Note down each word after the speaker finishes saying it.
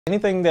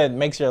Anything that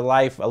makes your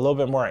life a little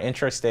bit more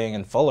interesting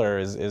and fuller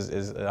is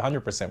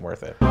 100%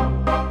 worth it.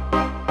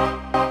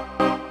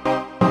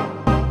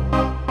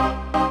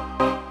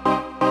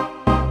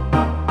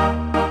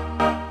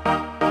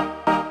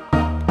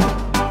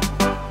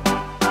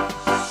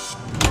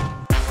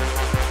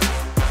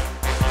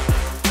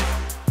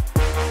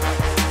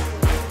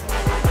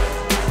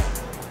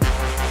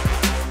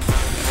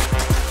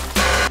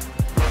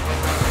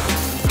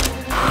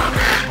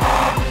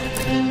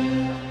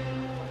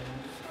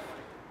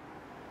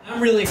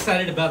 I'm really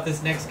excited about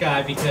this next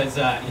guy because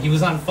he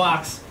was on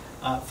Fox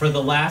for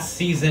the last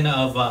season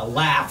of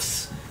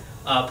Laughs.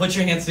 Put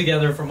your hands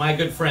together for my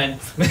good friend,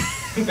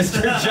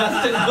 Mr.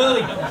 Justin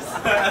Williams.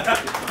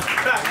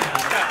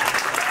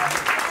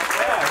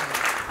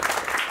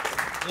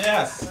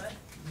 Yes.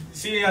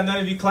 See, none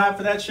of you clapped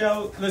for that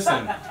show?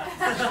 Listen.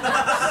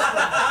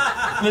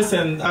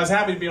 Listen, I was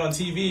happy to be on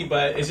TV,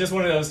 but it's just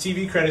one of those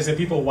TV credits that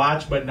people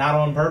watch but not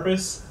on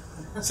purpose.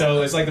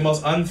 So it's like the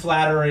most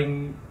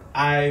unflattering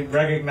I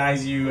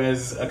recognize you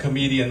as a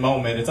comedian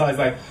moment. It's always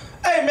like,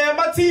 hey man,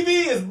 my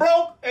TV is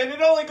broke and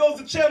it only goes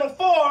to channel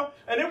 4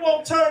 and it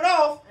won't turn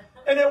off.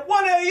 And at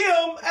 1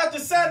 a.m. after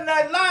Saturday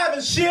Night Live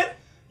and shit,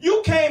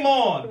 you came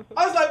on.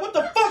 I was like, what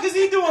the fuck is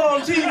he doing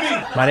on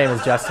TV? My name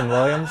is Justin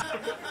Williams.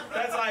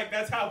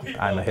 That's how people.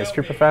 I'm a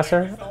history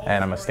professor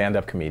and I'm a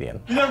stand-up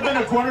comedian. You never been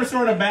to a corner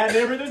store in a bad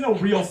neighborhood? There's no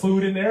real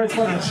food in there. It's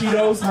fucking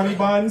Cheetos, honey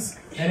buns,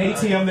 an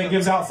ATM that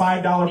gives out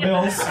 $5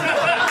 bills.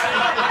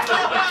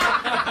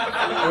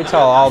 We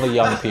tell all the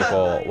young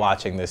people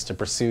watching this to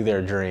pursue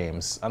their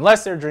dreams.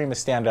 Unless their dream is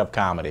stand-up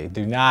comedy,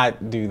 do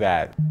not do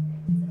that.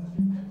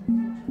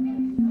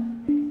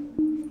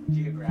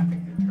 Geographic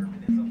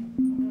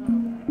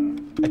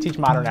determinism. I teach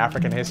modern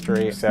African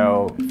history,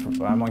 so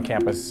I'm on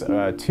campus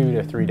 2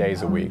 to 3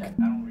 days a week.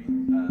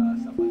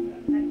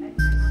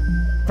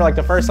 For like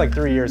the first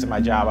 3 years of my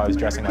job, I was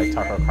dressing like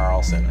Tucker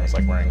Carlson. I was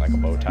like wearing like a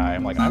bow tie.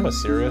 I'm like, I'm a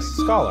serious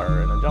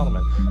scholar and a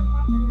gentleman.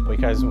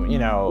 Because, you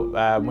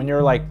know, when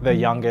you're like the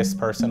youngest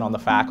person on the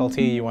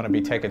faculty, you want to be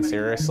taken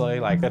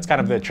seriously. Like, that's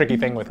kind of the tricky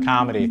thing with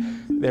comedy.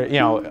 There, you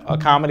know, a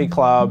comedy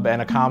club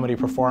and a comedy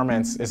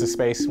performance is a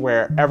space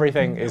where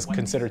everything is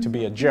considered to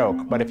be a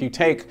joke. But if you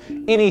take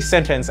any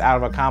sentence out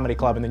of a comedy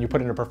club and then you put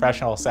it in a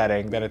professional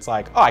setting, then it's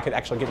like, oh, I could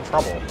actually get in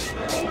trouble.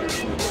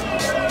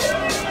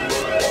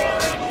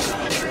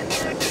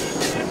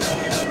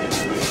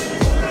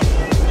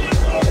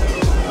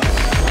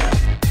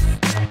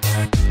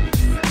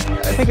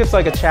 I think it's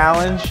like a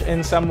challenge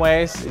in some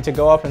ways to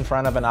go up in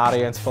front of an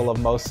audience full of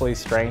mostly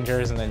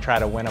strangers and then try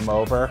to win them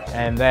over.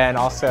 And then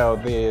also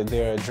the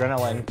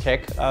adrenaline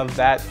kick of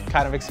that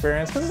kind of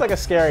experience, because it's like a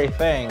scary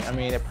thing. I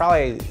mean, it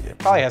probably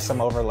has some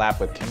overlap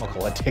with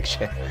chemical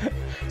addiction.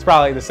 It's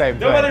probably the same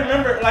thing. Nobody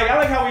remember, like, I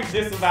like how we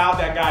disavowed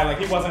that guy like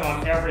he wasn't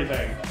on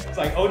everything. It's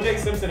like O.J.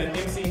 Simpson and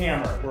MC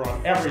Hammer were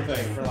on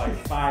everything for like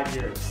 5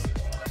 years.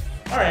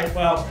 All right,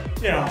 well,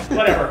 you know,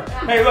 whatever.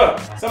 Hey, look,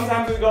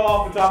 sometimes we go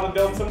off the top of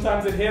the dome,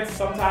 sometimes it hits,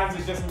 sometimes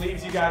it just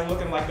leaves you guys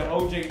looking like the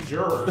OJ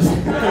jurors.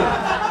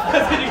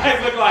 That's what you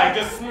guys look like,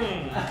 just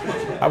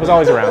I was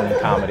always around in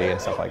comedy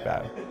and stuff like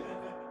that.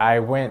 I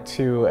went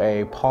to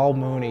a Paul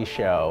Mooney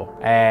show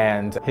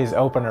and his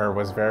opener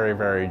was very,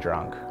 very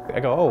drunk. I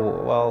go,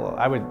 oh, well,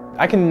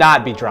 I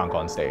cannot be drunk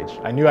on stage.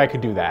 I knew I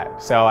could do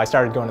that. So I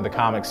started going to the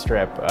comic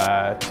strip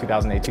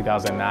 2008,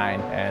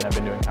 2009, and I've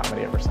been doing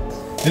comedy ever since.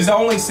 This is the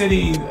only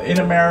city in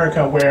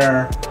America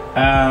where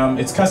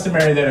it's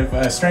customary that if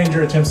a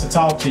stranger attempts to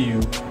talk to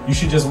you, you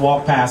should just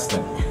walk past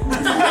them.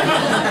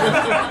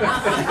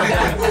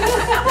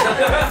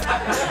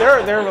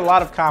 There are a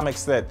lot of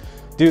comics that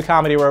do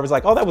comedy where it was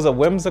like, oh, that was a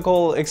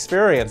whimsical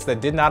experience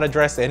that did not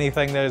address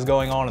anything that is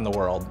going on in the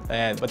world.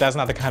 But that's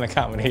not the kind of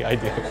comedy I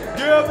do.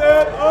 Give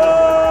it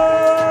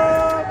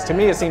up! To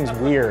me, it seems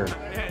weird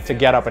to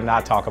get up and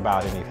not talk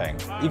about anything.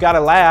 You gotta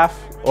laugh,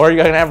 or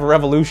you're gonna have a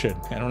revolution.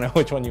 I don't know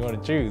which one you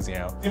want to choose, you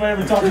know.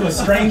 Anybody ever talk to a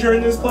stranger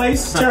in this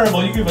place? It's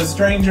terrible. You give a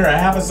stranger a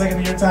half a second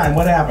of your time.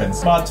 What happens?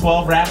 About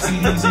 12 rap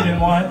CDs you didn't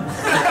want?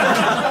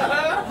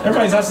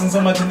 Everybody's hustling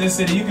so much in this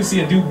city, you can see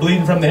a dude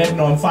bleeding from the head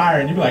and on fire,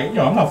 and you'd be like,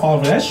 yo, I'm not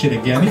falling for that shit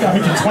again. He got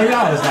me for $20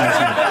 last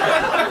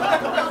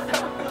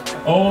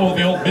week. Oh,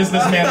 the old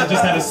businessman that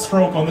just had a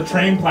stroke on the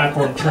train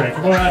platform trick.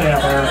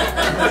 Whatever.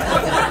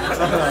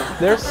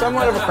 There's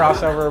somewhat of a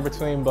crossover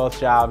between both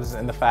jobs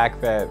in the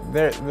fact that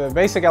the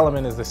basic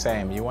element is the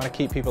same. You want to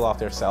keep people off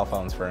their cell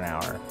phones for an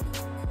hour.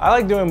 I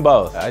like doing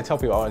both. I tell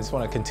people, I just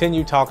want to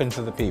continue talking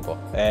to the people.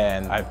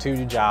 And I have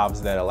 2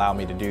 jobs that allow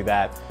me to do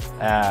that.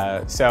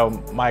 So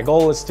my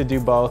goal is to do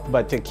both,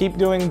 but to keep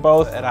doing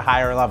both at a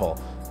higher level.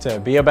 To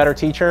be a better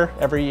teacher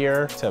every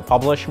year, to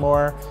publish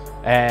more,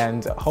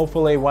 and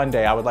hopefully one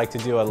day I would like to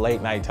do a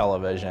late night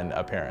television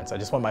appearance. I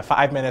just want my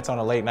 5 minutes on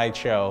a late night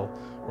show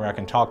where I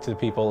can talk to the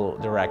people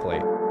directly.